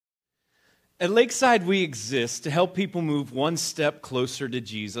At Lakeside, we exist to help people move one step closer to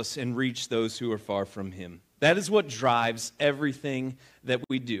Jesus and reach those who are far from Him. That is what drives everything that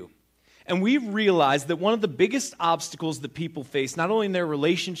we do. And we've realized that one of the biggest obstacles that people face, not only in their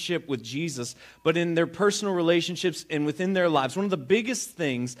relationship with Jesus, but in their personal relationships and within their lives, one of the biggest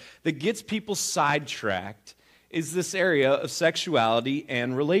things that gets people sidetracked is this area of sexuality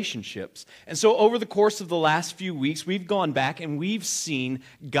and relationships. And so over the course of the last few weeks, we've gone back and we've seen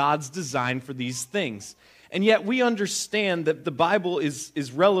God's design for these things. And yet we understand that the Bible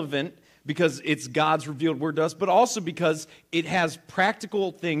is relevant because it's God's revealed word to us, but also because it has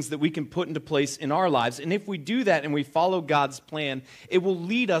practical things that we can put into place in our lives. And if we do that and we follow God's plan, it will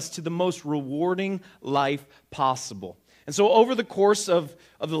lead us to the most rewarding life possible. And so over the course of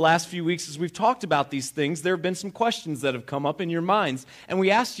the last few weeks, as we've talked about these things, there have been some questions that have come up in your minds. And we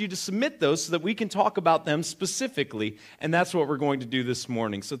asked you to submit those so that we can talk about them specifically. And that's what we're going to do this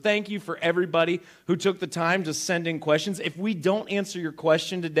morning. So thank you for everybody who took the time to send in questions. If we don't answer your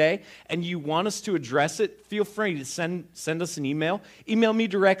question today and you want us to address it, feel free to send us an email. Email me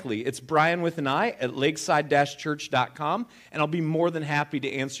directly. It's Brian with an I at lakeside-church.com. And I'll be more than happy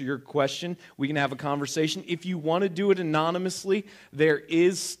to answer your question. We can have a conversation. If you want to do it anonymously, there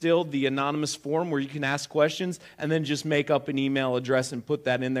is still the anonymous form where you can ask questions and then just make up an email address and put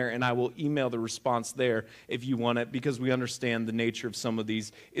that in there, and I will email the response there if you want it, because we understand the nature of some of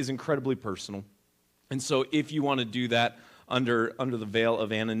these is incredibly personal. And so if you want to do that under the veil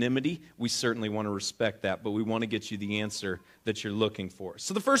of anonymity, we certainly want to respect that, but we want to get you the answer that you're looking for.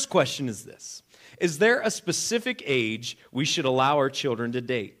 So the first question is this: is there a specific age we should allow our children to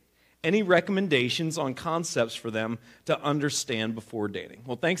date? Any recommendations on concepts for them to understand before dating?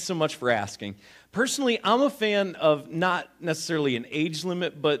 Well, thanks so much for asking. Personally, I'm a fan of not necessarily an age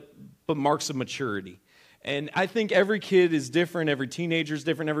limit, but marks of maturity. And I think every kid is different, every teenager is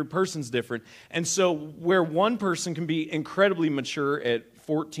different, every person's different. And so where one person can be incredibly mature at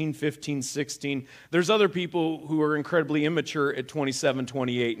 14, 15, 16, there's other people who are incredibly immature at 27,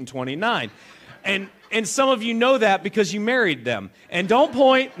 28, and 29. And some of you know that because you married them. And don't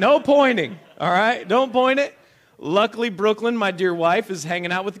point, no pointing, all right? Don't point it. Luckily, Brooklyn, my dear wife, is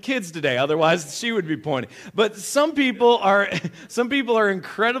hanging out with the kids today. Otherwise, she would be pointing. But some people are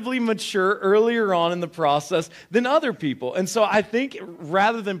incredibly mature earlier on in the process than other people. And so I think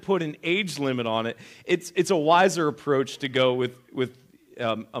rather than put an age limit on it, it's a wiser approach to go with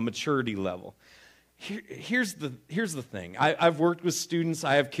a maturity level. Here's the thing. I've worked with students.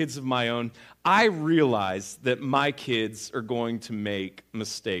 I have kids of my own. I realize that my kids are going to make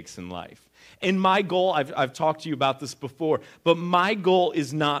mistakes in life. And my goal, I've talked to you about this before, but my goal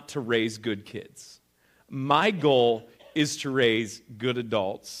is not to raise good kids. My goal is to raise good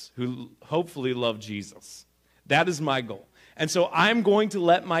adults who hopefully love Jesus. That is my goal. And so I'm going to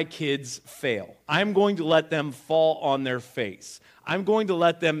let my kids fail. I'm going to let them fall on their face. I'm going to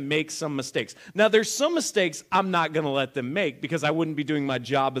let them make some mistakes. Now, there's some mistakes I'm not going to let them make because I wouldn't be doing my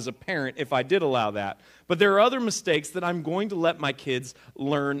job as a parent if I did allow that. But there are other mistakes that I'm going to let my kids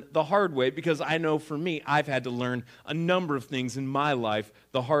learn the hard way because I know for me, I've had to learn a number of things in my life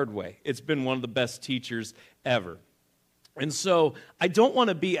the hard way. It's been one of the best teachers ever. And so I don't want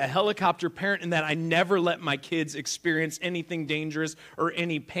to be a helicopter parent in that I never let my kids experience anything dangerous or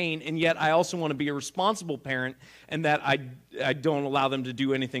any pain, and yet I also want to be a responsible parent in that I don't allow them to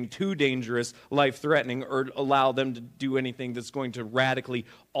do anything too dangerous, life-threatening, or allow them to do anything that's going to radically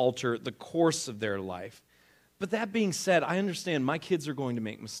alter the course of their life. But that being said, I understand my kids are going to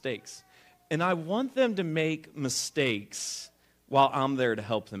make mistakes, and I want them to make mistakes while I'm there to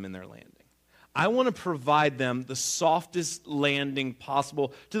help them in their landing. I want to provide them the softest landing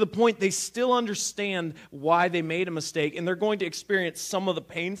possible to the point they still understand why they made a mistake, and they're going to experience some of the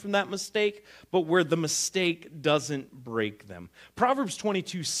pain from that mistake, but where the mistake doesn't break them. Proverbs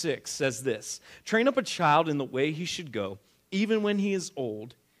 22:6 says this: "Train up a child in the way he should go, even when he is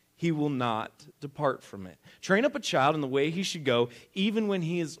old, he will not depart from it." Train up a child in the way he should go, even when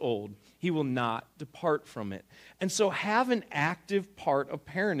he is old, he will not depart from it. And so have an active part of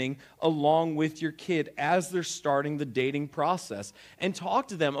parenting along with your kid as they're starting the dating process. And talk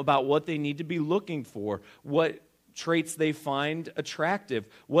to them about what they need to be looking for, what traits they find attractive,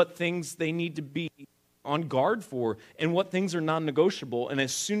 what things they need to be on guard for, and what things are non-negotiable. And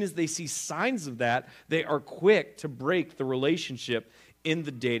as soon as they see signs of that, they are quick to break the relationship in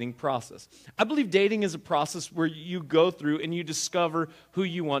the dating process. I believe dating is a process where you go through and you discover who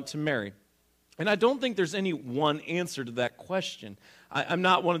you want to marry. And I don't think there's any one answer to that question. I'm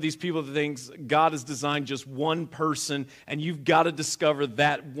not one of these people that thinks God has designed just one person and you've got to discover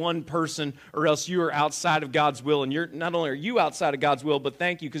that one person or else you are outside of God's will. And not only are you outside of God's will, but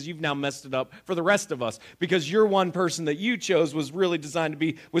thank you because you've now messed it up for the rest of us because your one person that you chose was really designed to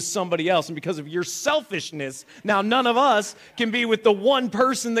be with somebody else. And because of your selfishness, now none of us can be with the one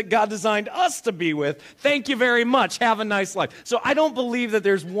person that God designed us to be with. Thank you very much. Have a nice life. So I don't believe that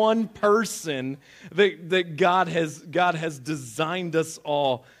there's one person that God has designed us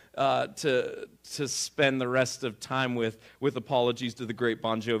all to spend the rest of time with apologies to the great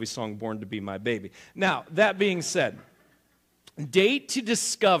Bon Jovi song, Born to Be My Baby. Now, that being said, date to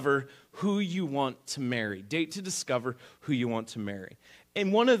discover who you want to marry. Date to discover who you want to marry.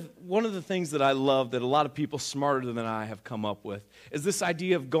 And one of the things that I love that a lot of people smarter than I have come up with is this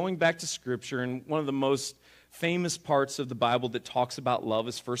idea of going back to Scripture. And one of the most famous parts of the Bible that talks about love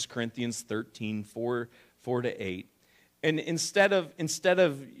is 1 Corinthians 13, 4-8. And instead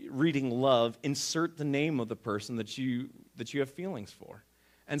of reading love, insert the name of the person that you have feelings for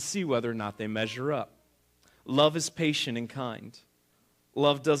and see whether or not they measure up. Love is patient and kind.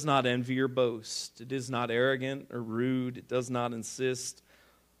 Love does not envy or boast. It is not arrogant or rude. It does not insist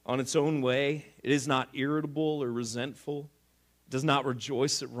on its own way. It is not irritable or resentful. It does not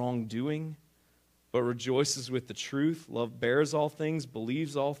rejoice at wrongdoing, but rejoices with the truth. Love bears all things,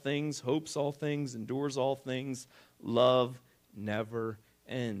 believes all things, hopes all things, endures all things. Love never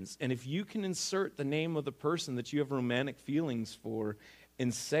ends. And if you can insert the name of the person that you have romantic feelings for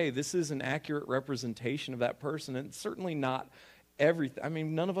and say, this is an accurate representation of that person, and it's certainly not everything. I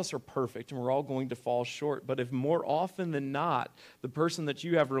mean, none of us are perfect, and we're all going to fall short. But if more often than not, the person that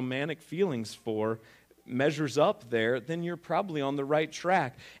you have romantic feelings for measures up there, then you're probably on the right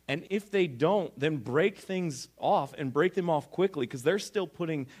track. And if they don't, then break things off and break them off quickly because they're still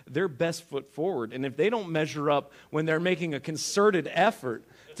putting their best foot forward. And if they don't measure up when they're making a concerted effort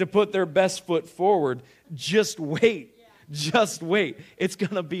to put their best foot forward, just wait. Just wait. It's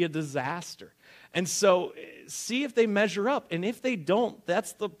going to be a disaster. And so see if they measure up. And if they don't,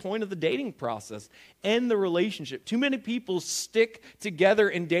 that's the point of the dating process. End the relationship. Too many people stick together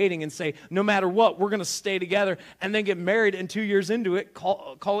in dating and say, no matter what, we're going to stay together, and then get married, and 2 years into it,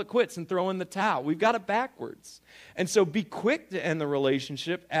 call it quits and throw in the towel. We've got it backwards. And so be quick to end the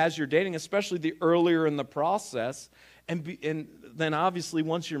relationship as you're dating, especially the earlier in the process. And then obviously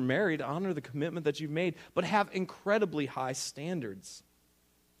once you're married, honor the commitment that you've made, but have incredibly high standards.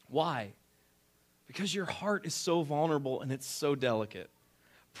 Why? Because your heart is so vulnerable and it's so delicate.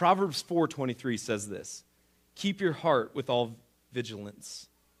 Proverbs 4:23 says this, keep your heart with all vigilance,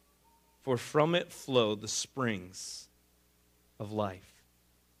 for from it flow the springs of life.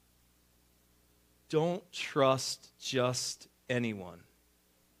 Don't trust just anyone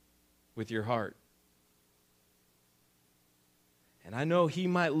with your heart. And I know he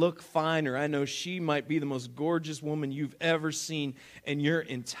might look fine, or I know she might be the most gorgeous woman you've ever seen in your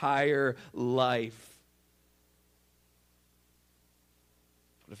entire life.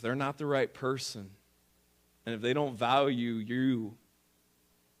 But if they're not the right person, and if they don't value you,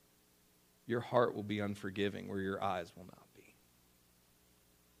 your heart will be unforgiving where your eyes will not be.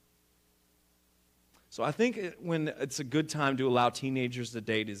 So I think when it's a good time to allow teenagers to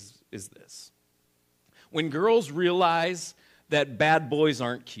date is this. When girls realize that bad boys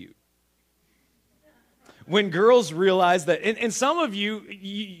aren't cute. When girls realize that, and some of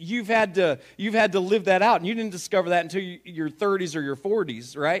you've had to live that out, and you didn't discover that until your 30s or your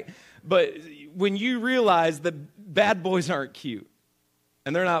 40s, right? But when you realize that bad boys aren't cute,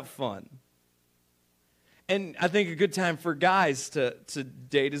 and they're not fun. And I think a good time for guys to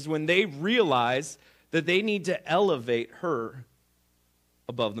date is when they realize that they need to elevate her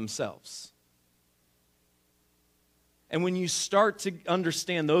above themselves. And when you start to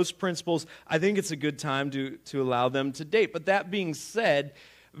understand those principles, I think it's a good time to allow them to date. But that being said,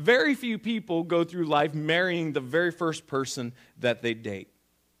 very few people go through life marrying the very first person that they date.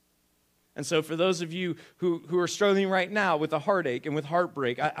 And so for those of you who are struggling right now with a heartache and with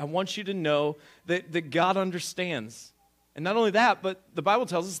heartbreak, I want you to know that God understands. And not only that, but the Bible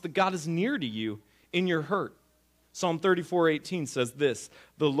tells us that God is near to you in your hurt. Psalm 34:18 says this,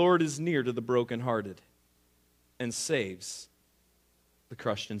 the Lord is near to the brokenhearted and saves the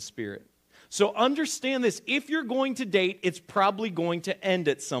crushed in spirit. So understand this. If you're going to date, it's probably going to end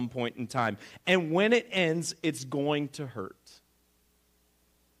at some point in time. And when it ends, it's going to hurt.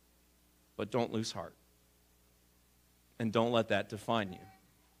 But don't lose heart. And don't let that define you.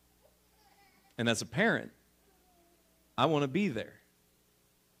 And as a parent, I want to be there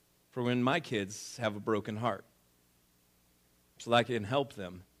for when my kids have a broken heart, so that I can help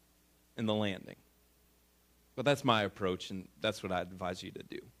them in the landing. But that's my approach, and that's what I'd advise you to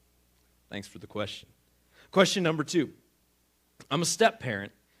do. Thanks for the question. Question number 2. I'm a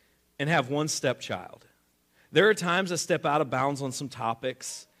step-parent and have one stepchild. There are times I step out of bounds on some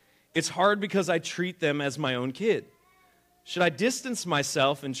topics. It's hard because I treat them as my own kid. Should I distance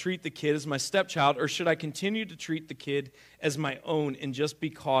myself and treat the kid as my stepchild, or should I continue to treat the kid as my own and just be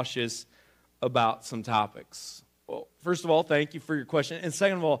cautious about some topics? Well, first of all, thank you for your question. And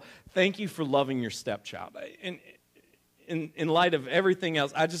second of all, thank you for loving your stepchild. In light of everything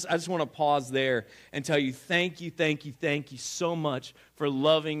else, I just want to pause there and tell you thank you so much for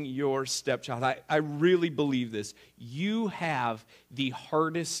loving your stepchild. I really believe this. You have the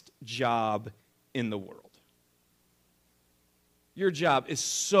hardest job in the world. Your job is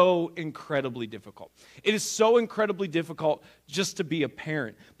so incredibly difficult. It is so incredibly difficult just to be a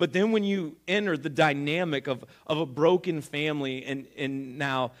parent. But then when you enter the dynamic of a broken family and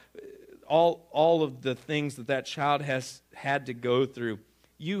now all of the things that child has had to go through,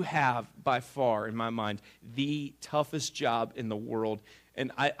 you have, by far, in my mind, the toughest job in the world.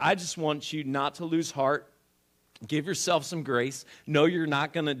 And I just want you not to lose heart. Give yourself some grace. Know you're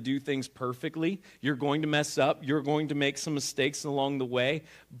not going to do things perfectly. You're going to mess up. You're going to make some mistakes along the way.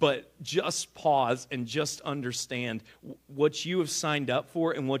 But just pause and just understand what you have signed up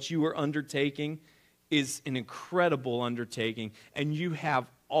for and what you are undertaking is an incredible undertaking. And you have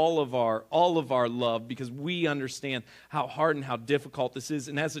all of our love, because we understand how hard and how difficult this is.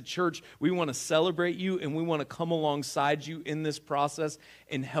 And as a church, we want to celebrate you and we want to come alongside you in this process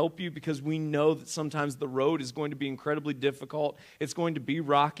and help you, because we know that sometimes the road is going to be incredibly difficult. It's going to be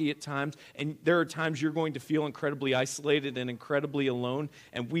rocky at times, and there are times you're going to feel incredibly isolated and incredibly alone,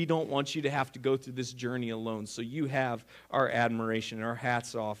 and we don't want you to have to go through this journey alone. So you have our admiration and our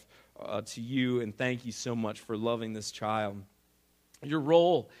hats off to you, and thank you so much for loving this child. Your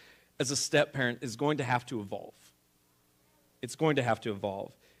role as a step-parent is going to have to evolve. It's going to have to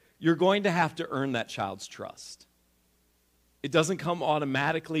evolve. You're going to have to earn that child's trust. It doesn't come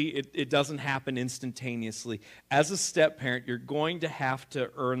automatically. It doesn't happen instantaneously. As a step-parent, you're going to have to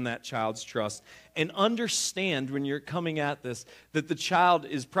earn that child's trust and understand when you're coming at this that the child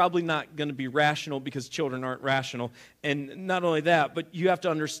is probably not going to be rational, because children aren't rational. And not only that, but you have to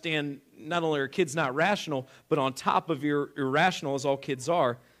understand not only are kids not rational, but on top of irrational, as all kids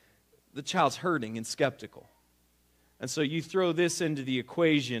are, the child's hurting and skeptical. And so you throw this into the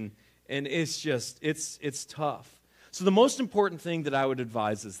equation, and it's tough. So the most important thing that I would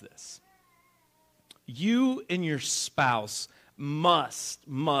advise is this. You and your spouse must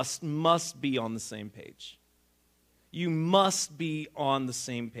be on the same page. You must be on the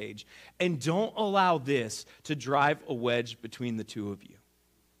same page. And don't allow this to drive a wedge between the two of you.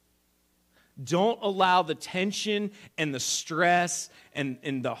 Don't allow the tension and the stress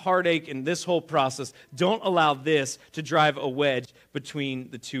and the heartache and this whole process, don't allow this to drive a wedge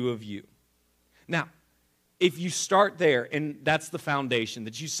between the two of you. Now, if you start there, and that's the foundation,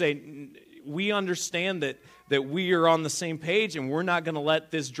 that you say, we understand that we are on the same page and we're not going to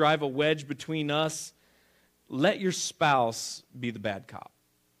let this drive a wedge between us, let your spouse be the bad cop.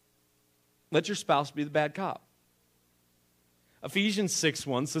 Let your spouse be the bad cop. Ephesians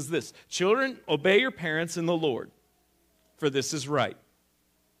 6:1 says this, "Children, obey your parents in the Lord, for this is right."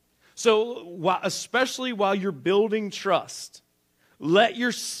 So, especially while you're building trust, let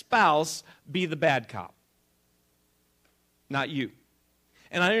your spouse be the bad cop, not you.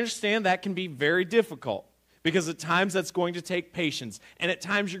 And I understand that can be very difficult, because at times that's going to take patience, and at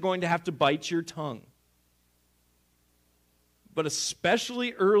times you're going to have to bite your tongue. But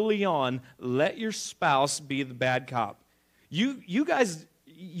especially early on, let your spouse be the bad cop. You guys,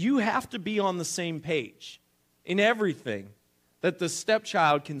 you have to be on the same page in everything that the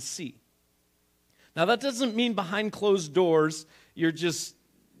stepchild can see. Now, that doesn't mean behind closed doors you're just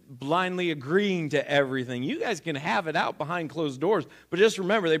blindly agreeing to everything. You guys can have it out behind closed doors, but just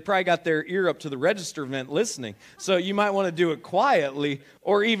remember, they probably got their ear up to the register vent listening. So you might want to do it quietly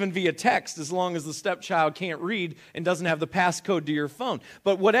or even via text, as long as the stepchild can't read and doesn't have the passcode to your phone.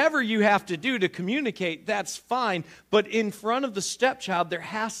 But whatever you have to do to communicate, that's fine. But in front of the stepchild, there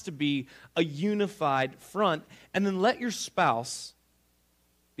has to be a unified front. And then let your spouse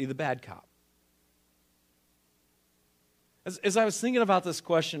be the bad cop. As I was thinking about this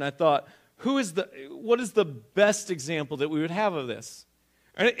question, I thought, what is the best example that we would have of this?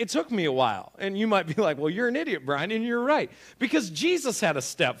 And it took me a while. And you might be like, well, you're an idiot, Brian, and you're right. Because Jesus had a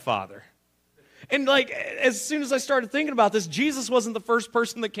stepfather. And as soon as I started thinking about this, Jesus wasn't the first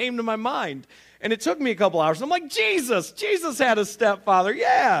person that came to my mind. And it took me a couple hours. I'm like, Jesus had a stepfather,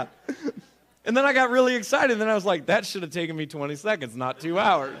 yeah. And then I got really excited, and then I was like, that should have taken me 20 seconds, not 2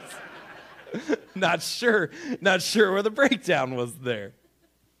 hours. Not sure where the breakdown was there.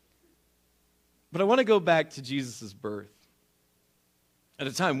 But I want to go back to Jesus' birth. At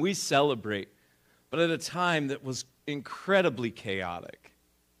a time we celebrate, but at a time that was incredibly chaotic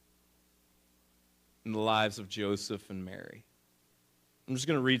in the lives of Joseph and Mary. I'm just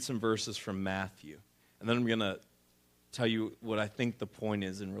going to read some verses from Matthew, and then I'm going to tell you what I think the point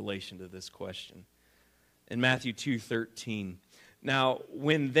is in relation to this question. In Matthew 2:13, now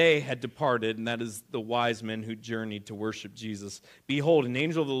when they had departed, and that is the wise men who journeyed to worship Jesus, behold, an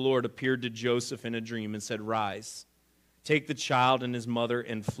angel of the Lord appeared to Joseph in a dream and said, "Rise, take the child and his mother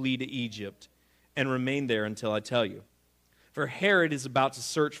and flee to Egypt, and remain there until I tell you. For Herod is about to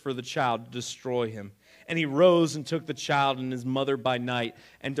search for the child to destroy him." And he rose and took the child and his mother by night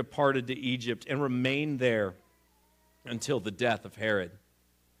and departed to Egypt and remained there until the death of Herod.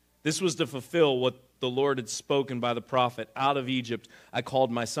 This was to fulfill what the Lord had spoken by the prophet, "Out of Egypt I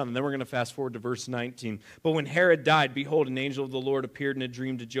called my son." And then we're going to fast forward to verse 19. But when Herod died, behold, an angel of the Lord appeared in a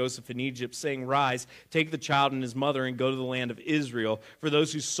dream to Joseph in Egypt, saying, "Rise, take the child and his mother and go to the land of Israel, for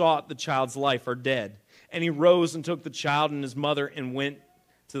those who sought the child's life are dead." And he rose and took the child and his mother and went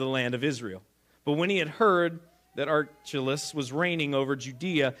to the land of Israel. But when he had heard that Archelaus was reigning over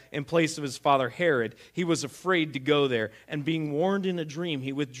Judea in place of his father Herod, he was afraid to go there. And being warned in a dream,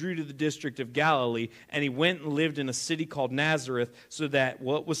 he withdrew to the district of Galilee, and he went and lived in a city called Nazareth, so that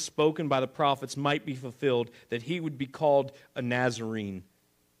what was spoken by the prophets might be fulfilled, that he would be called a Nazarene.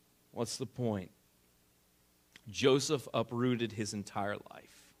 What's the point? Joseph uprooted his entire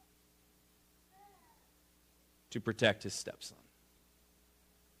life to protect his stepson.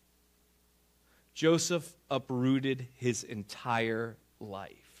 Joseph uprooted his entire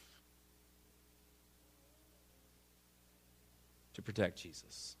life to protect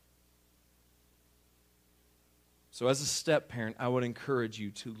Jesus. So as a step-parent, I would encourage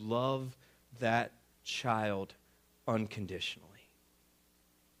you to love that child unconditionally.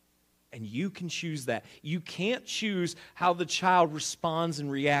 And you can choose that. You can't choose how the child responds and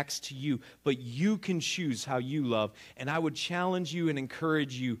reacts to you, but you can choose how you love. And I would challenge you and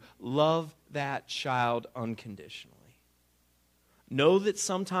encourage you, love that child unconditionally. Know that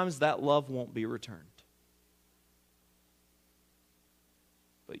sometimes that love won't be returned.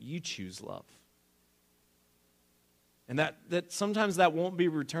 But you choose love. And that sometimes that won't be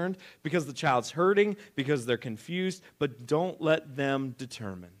returned because the child's hurting, because they're confused, but don't let them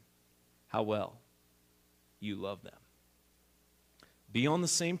determine how well you love them. Be on the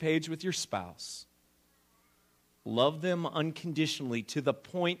same page with your spouse. Love them unconditionally to the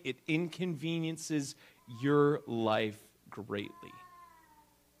point it inconveniences your life greatly.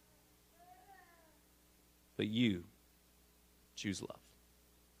 But you choose love.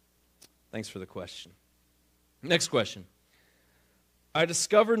 Thanks for the question. Next question. I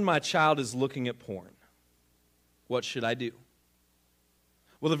discovered my child is looking at porn. What should I do?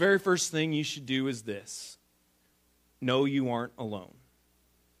 Well, the very first thing you should do is this. Know you aren't alone.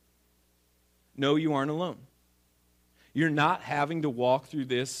 Know you aren't alone. You're not having to walk through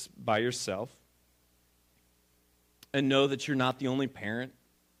this by yourself. And know that you're not the only parent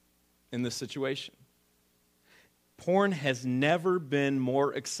in this situation. Porn has never been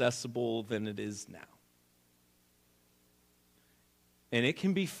more accessible than it is now. And it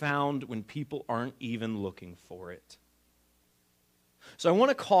can be found when people aren't even looking for it. So I want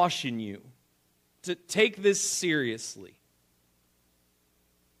to caution you to take this seriously.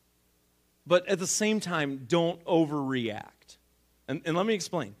 But at the same time, don't overreact. And let me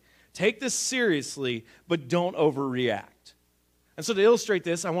explain. Take this seriously, but don't overreact. And so to illustrate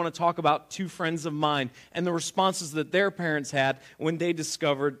this, I want to talk about two friends of mine and the responses that their parents had when they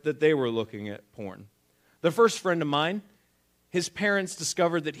discovered that they were looking at porn. The first friend of mine, his parents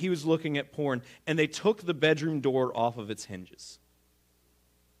discovered that he was looking at porn, and they took the bedroom door off of its hinges.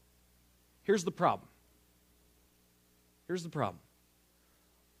 Here's the problem. Here's the problem.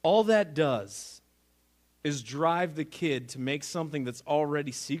 All that does is drive the kid to make something that's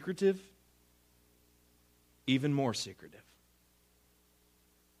already secretive even more secretive.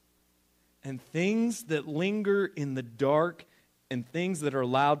 And things that linger in the dark and things that are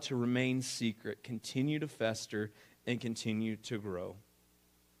allowed to remain secret continue to fester and continue to grow.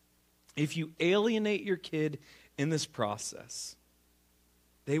 If you alienate your kid in this process,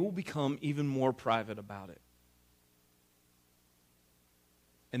 they will become even more private about it.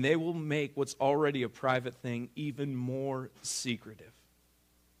 And they will make what's already a private thing even more secretive.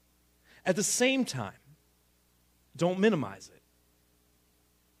 At the same time, don't minimize it.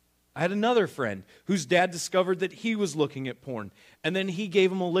 I had another friend whose dad discovered that he was looking at porn, and then he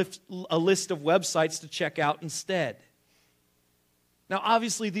gave him a list of websites to check out instead. Now,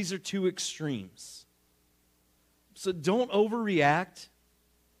 obviously, these are two extremes. So don't overreact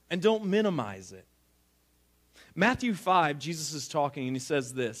and don't minimize it. Matthew 5, Jesus is talking and he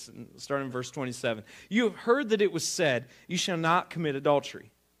says this, starting in verse 27. You have heard that it was said, you shall not commit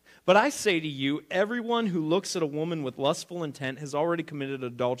adultery. But I say to you, everyone who looks at a woman with lustful intent has already committed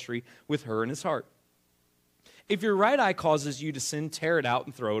adultery with her in his heart. If your right eye causes you to sin, tear it out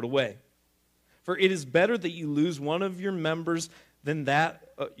and throw it away. For it is better that you lose one of your members than that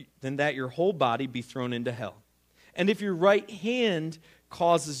your whole body be thrown into hell. And if your right hand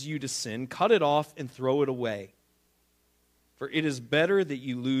causes you to sin, cut it off and throw it away. For it is better that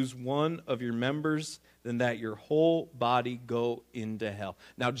you lose one of your members than that your whole body go into hell.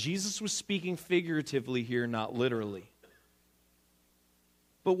 Now, Jesus was speaking figuratively here, not literally.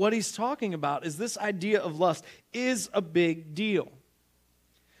 But what he's talking about is this idea of lust is a big deal.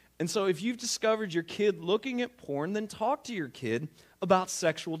 And so if you've discovered your kid looking at porn, then talk to your kid about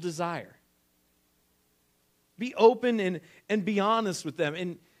sexual desire. Be open and be honest with them.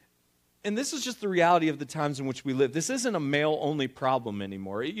 And this is just the reality of the times in which we live. This isn't a male-only problem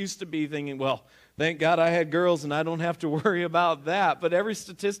anymore. It used to be thinking, well, thank God I had girls and I don't have to worry about that. But every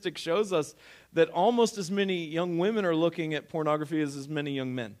statistic shows us that almost as many young women are looking at pornography as many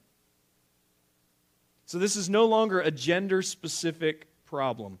young men. So this is no longer a gender-specific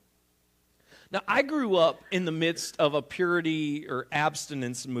problem. Now, I grew up in the midst of a purity or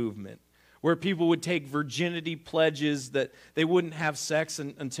abstinence movement, where people would take virginity pledges that they wouldn't have sex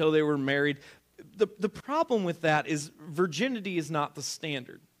until they were married. The problem with that is virginity is not the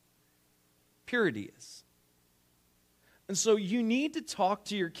standard. Purity is. And so you need to talk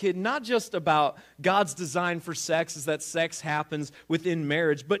to your kid not just about God's design for sex, is that sex happens within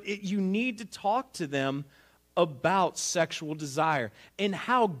marriage, but you need to talk to them about sexual desire and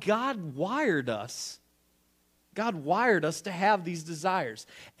how God wired us. God wired us to have these desires.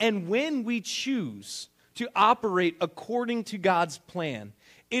 And when we choose to operate according to God's plan,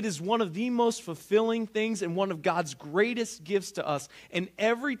 it is one of the most fulfilling things and one of God's greatest gifts to us. And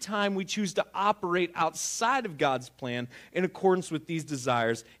every time we choose to operate outside of God's plan in accordance with these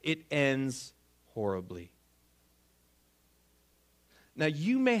desires, it ends horribly. Now,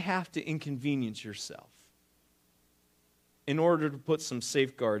 you may have to inconvenience yourself in order to put some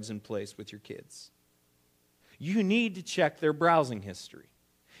safeguards in place with your kids. You need to check their browsing history.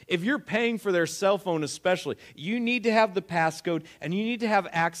 If you're paying for their cell phone especially, you need to have the passcode and you need to have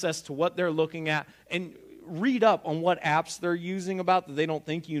access to what they're looking at and read up on what apps they're using about that they don't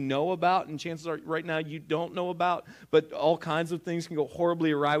think you know about, and chances are right now you don't know about, but all kinds of things can go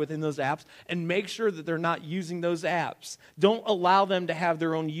horribly awry within those apps, and make sure that they're not using those apps. Don't allow them to have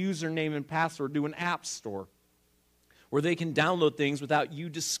their own username and password to an app store where they can download things without you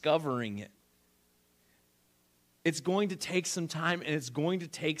discovering it. It's going to take some time and it's going to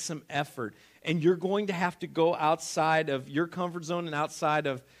take some effort. And you're going to have to go outside of your comfort zone and outside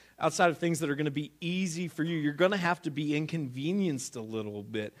of things that are going to be easy for you. You're going to have to be inconvenienced a little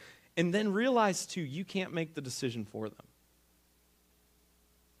bit. And then realize, too, you can't make the decision for them.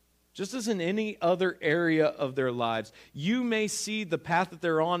 Just as in any other area of their lives, you may see the path that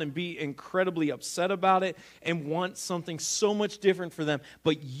they're on and be incredibly upset about it and want something so much different for them,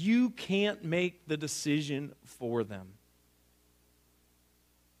 but you can't make the decision for them.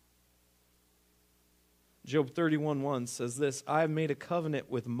 Job 31:1 says this, I have made a covenant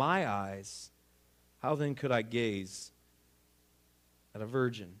with my eyes. How then could I gaze at a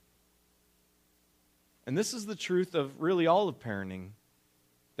virgin? And this is the truth of really all of parenting,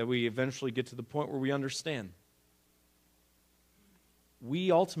 that we eventually get to the point where we understand.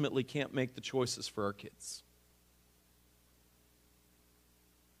 We ultimately can't make the choices for our kids.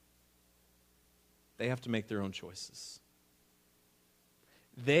 They have to make their own choices.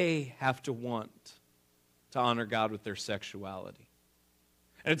 They have to want to honor God with their sexuality.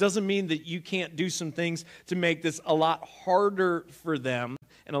 And it doesn't mean that you can't do some things to make this a lot harder for them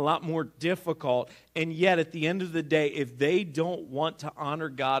and a lot more difficult. And yet, at the end of the day, if they don't want to honor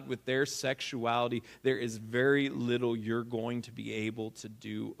God with their sexuality, there is very little you're going to be able to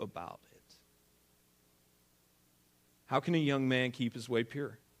do about it. How can a young man keep his way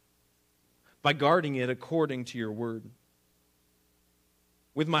pure? By guarding it according to your word.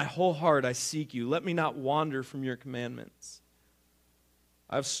 With my whole heart I seek you. Let me not wander from your commandments.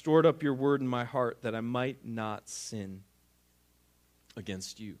 I've stored up your word in my heart that I might not sin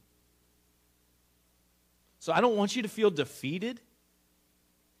against you. So I don't want you to feel defeated.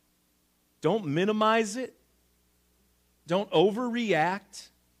 Don't minimize it. Don't overreact.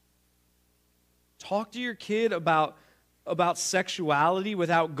 Talk to your kid about about sexuality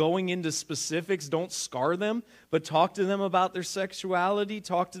without going into specifics. Don't scar them, but talk to them about their sexuality.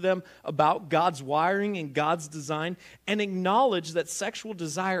 Talk to them about God's wiring and God's design, and acknowledge that sexual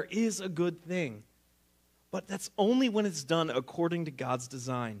desire is a good thing. But that's only when it's done according to God's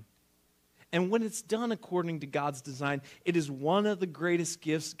design. And when it's done according to God's design, it is one of the greatest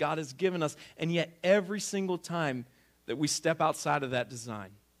gifts God has given us. And yet every single time that we step outside of that design,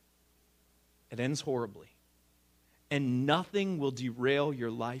 it ends horribly. And nothing will derail your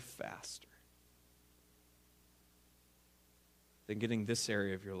life faster than getting this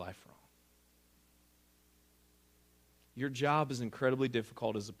area of your life wrong. Your job is incredibly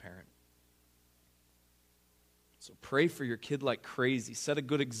difficult as a parent. So pray for your kid like crazy. Set a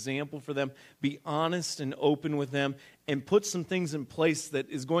good example for them. Be honest and open with them. And put some things in place that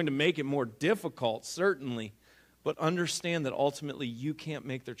is going to make it more difficult, certainly. But understand that ultimately you can't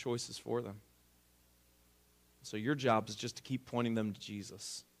make their choices for them. So your job is just to keep pointing them to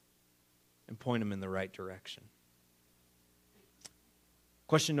Jesus and point them in the right direction.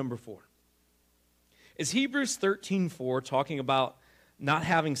 Question number 4. Is Hebrews 13:4 talking about not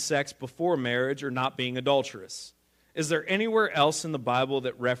having sex before marriage or not being adulterous? Is there anywhere else in the Bible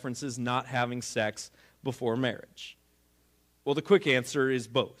that references not having sex before marriage? Well, the quick answer is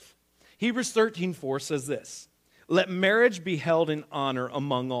both. Hebrews 13:4 says this: "Let marriage be held in honor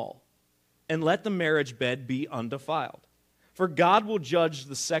among all, and let the marriage bed be undefiled. For God will judge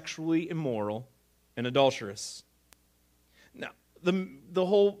the sexually immoral and adulterous." Now, the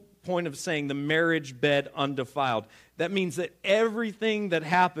whole point of saying the marriage bed undefiled, that means that everything that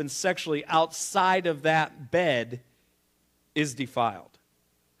happens sexually outside of that bed is defiled.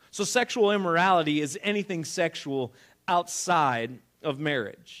 So sexual immorality is anything sexual outside of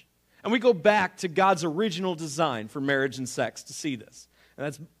marriage. And we go back to God's original design for marriage and sex to see this. And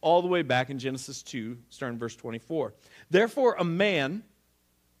that's all the way back in Genesis 2, starting verse 24. "Therefore a man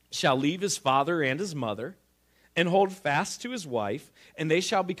shall leave his father and his mother, and hold fast to his wife, and they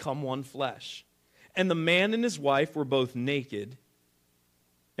shall become one flesh. And the man and his wife were both naked,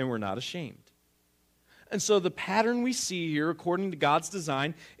 and were not ashamed." And so the pattern we see here, according to God's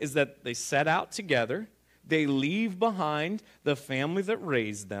design, is that they set out together, they leave behind the family that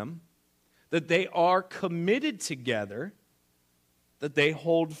raised them, that they are committed together, that they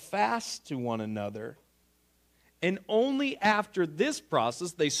hold fast to one another. And only after this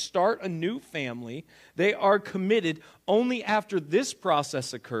process, they start a new family, they are committed. Only after this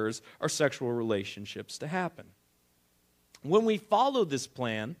process occurs are sexual relationships to happen. When we follow this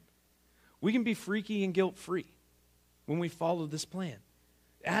plan, we can be freaky and guilt-free. When we follow this plan,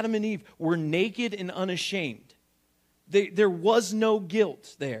 Adam and Eve were naked and unashamed. There was no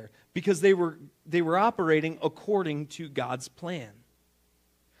guilt there because they were operating according to God's plan.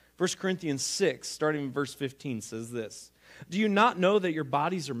 1 Corinthians 6, starting in verse 15, says this: "Do you not know that your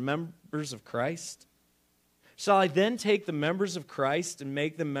bodies are members of Christ? Shall I then take the members of Christ and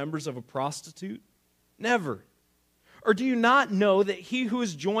make them members of a prostitute? Never. Or do you not know that he who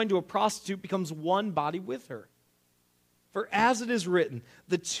is joined to a prostitute becomes one body with her? For as it is written,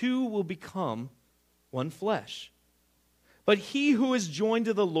 the two will become one flesh. But he who is joined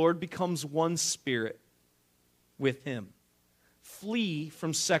to the Lord becomes one spirit with him. Flee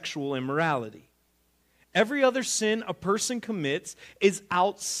from sexual immorality. Every other sin a person commits is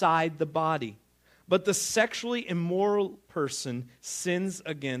outside the body, but the sexually immoral person sins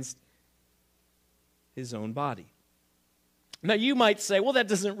against his own body." Now you might say, well, that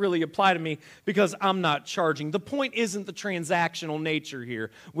doesn't really apply to me because I'm not charging. The point isn't the transactional nature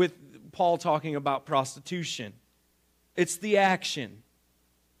here with Paul talking about prostitution. It's the action.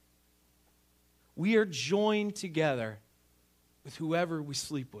 We are joined together with whoever we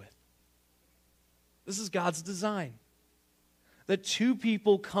sleep with. This is God's design. That two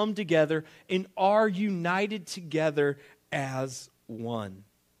people come together and are united together as one.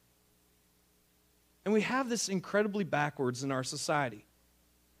 And we have this incredibly backwards in our society,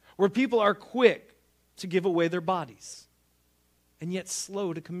 where people are quick to give away their bodies, and yet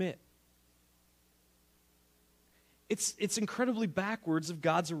slow to commit. It's incredibly backwards of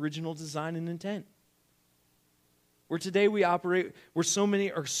God's original design and intent. Where today we operate, where so many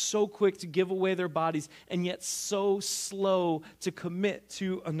are so quick to give away their bodies and yet so slow to commit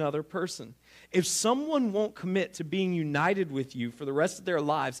to another person. If someone won't commit to being united with you for the rest of their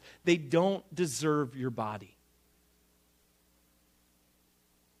lives, they don't deserve your body.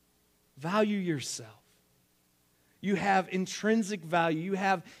 Value yourself. You have intrinsic value. You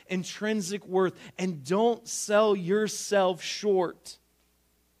have intrinsic worth. And don't sell yourself short.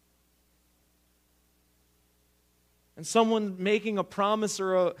 And someone making a promise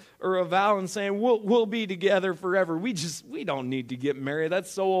or a vow and saying, we'll be together forever. We don't need to get married.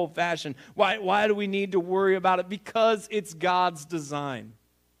 That's so old-fashioned. Why do we need to worry about it? Because it's God's design.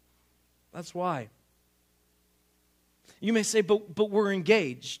 That's why. You may say, but we're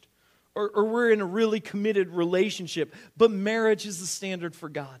engaged. Or we're in a really committed relationship. But marriage is the standard for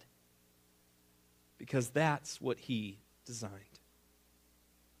God. Because that's what He designed.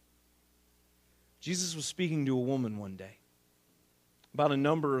 Jesus was speaking to a woman one day about a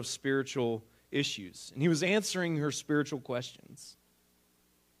number of spiritual issues. And He was answering her spiritual questions.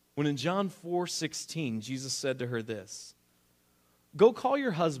 When in John 4:16, Jesus said to her this, "Go call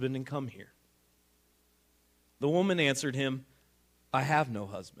your husband and come here." The woman answered Him, "I have no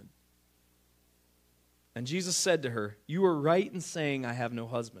husband." And Jesus said to her, "You are right in saying, 'I have no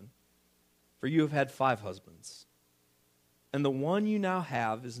husband,' for you have had 5 husbands, and the one you now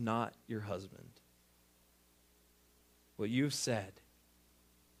have is not your husband. What you have said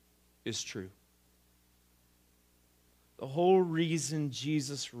is true." The whole reason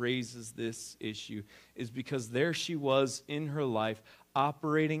Jesus raises this issue is because there she was in her life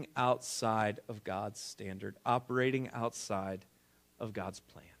operating outside of God's standard, operating outside of God's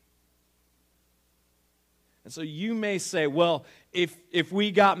plan. And so you may say, well, if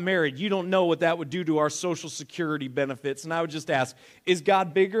we got married, you don't know what that would do to our Social Security benefits. And I would just ask, is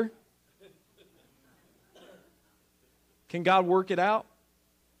God bigger? Can God work it out?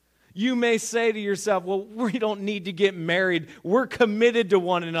 You may say to yourself, well, we don't need to get married. We're committed to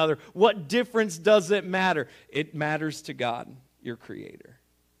one another. What difference does it matter? It matters to God, your Creator,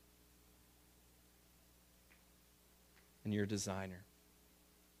 and your designer.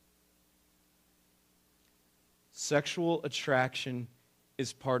 Sexual attraction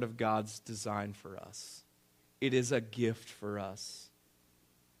is part of God's design for us. It is a gift for us.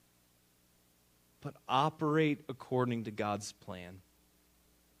 But operate according to God's plan.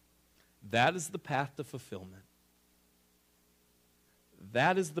 That is the path to fulfillment.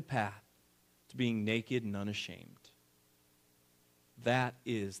 That is the path to being naked and unashamed. That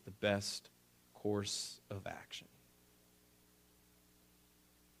is the best course of action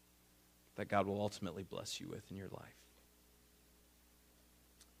that God will ultimately bless you with in your life.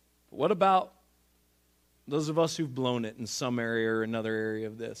 But what about those of us who've blown it in some area or another area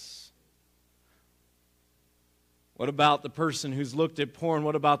of this? What about the person who's looked at porn?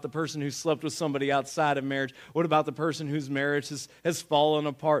 What about the person who slept with somebody outside of marriage? What about the person whose marriage has fallen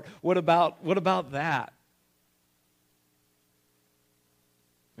apart? What about that?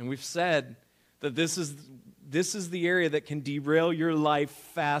 And we've said that this is the area that can derail your life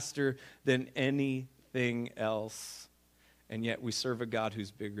faster than anything else. And yet we serve a God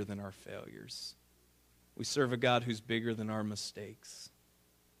who's bigger than our failures. We serve a God who's bigger than our mistakes.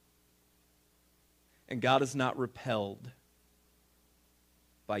 And God is not repelled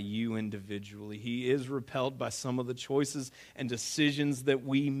by you individually. He is repelled by some of the choices and decisions that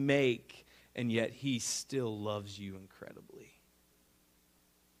we make, and yet He still loves you incredibly.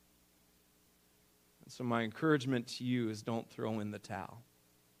 And so my encouragement to you is don't throw in the towel.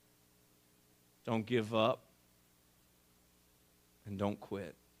 Don't give up, and don't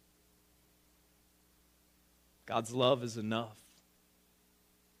quit. God's love is enough.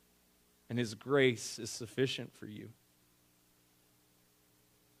 And His grace is sufficient for you.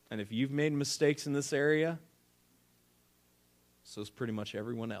 And if you've made mistakes in this area, so is pretty much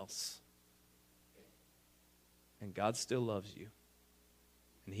everyone else. And God still loves you.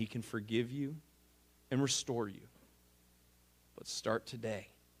 And He can forgive you and restore you. But start today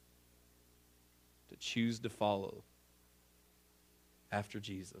to choose to follow after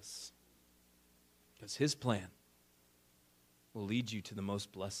Jesus. Because His plan will lead you to the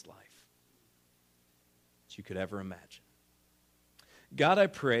most blessed life you could ever imagine. God, I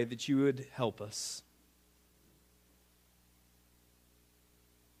pray that you would help us.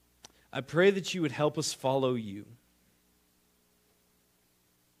 I pray that you would help us follow you.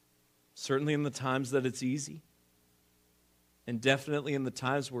 Certainly in the times that it's easy, and definitely in the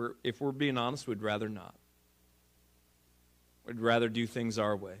times where, if we're being honest, we'd rather not. We'd rather do things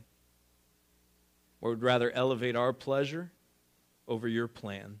our way. Or we'd rather elevate our pleasure over your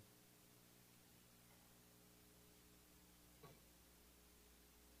plan.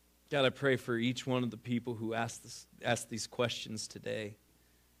 God, I pray for each one of the people who asked these questions today.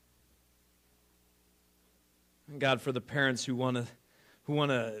 And God, for the parents who want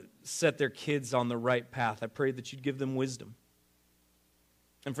to set their kids on the right path, I pray that you'd give them wisdom.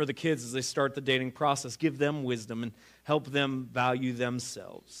 And for the kids, as they start the dating process, give them wisdom and help them value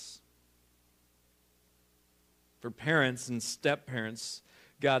themselves. For parents and step-parents,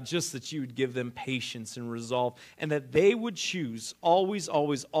 God, just that you would give them patience and resolve, and that they would choose, always,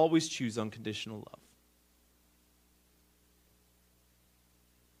 always, always choose unconditional love.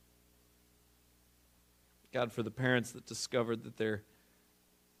 God, for the parents that discovered that their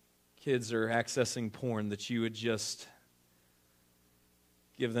kids are accessing porn, that you would just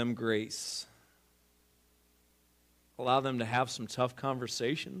give them grace. Allow them to have some tough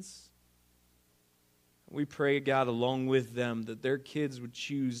conversations. We pray, God, along with them, that their kids would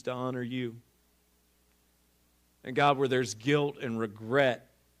choose to honor you. And God, where there's guilt and regret,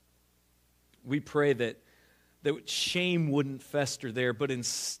 we pray that shame wouldn't fester there, but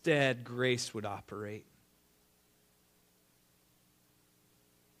instead grace would operate.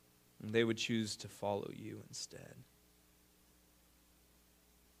 And they would choose to follow you instead.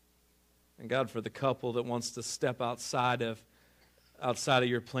 And God, for the couple that wants to step outside of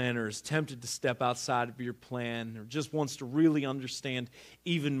your plan, or is tempted to step outside of your plan, or just wants to really understand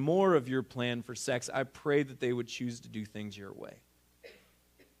even more of your plan for sex, I pray that they would choose to do things your way.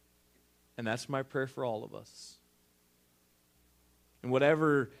 And that's my prayer for all of us. In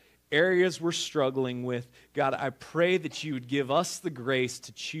whatever areas we're struggling with, God, I pray that you would give us the grace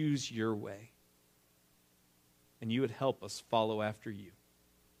to choose your way. And you would help us follow after you.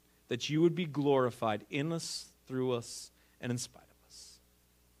 That you would be glorified in us, through us, and in spite of us.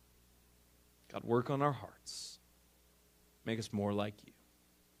 God, work on our hearts. Make us more like you.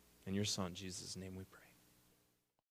 In your Son, Jesus' name we pray.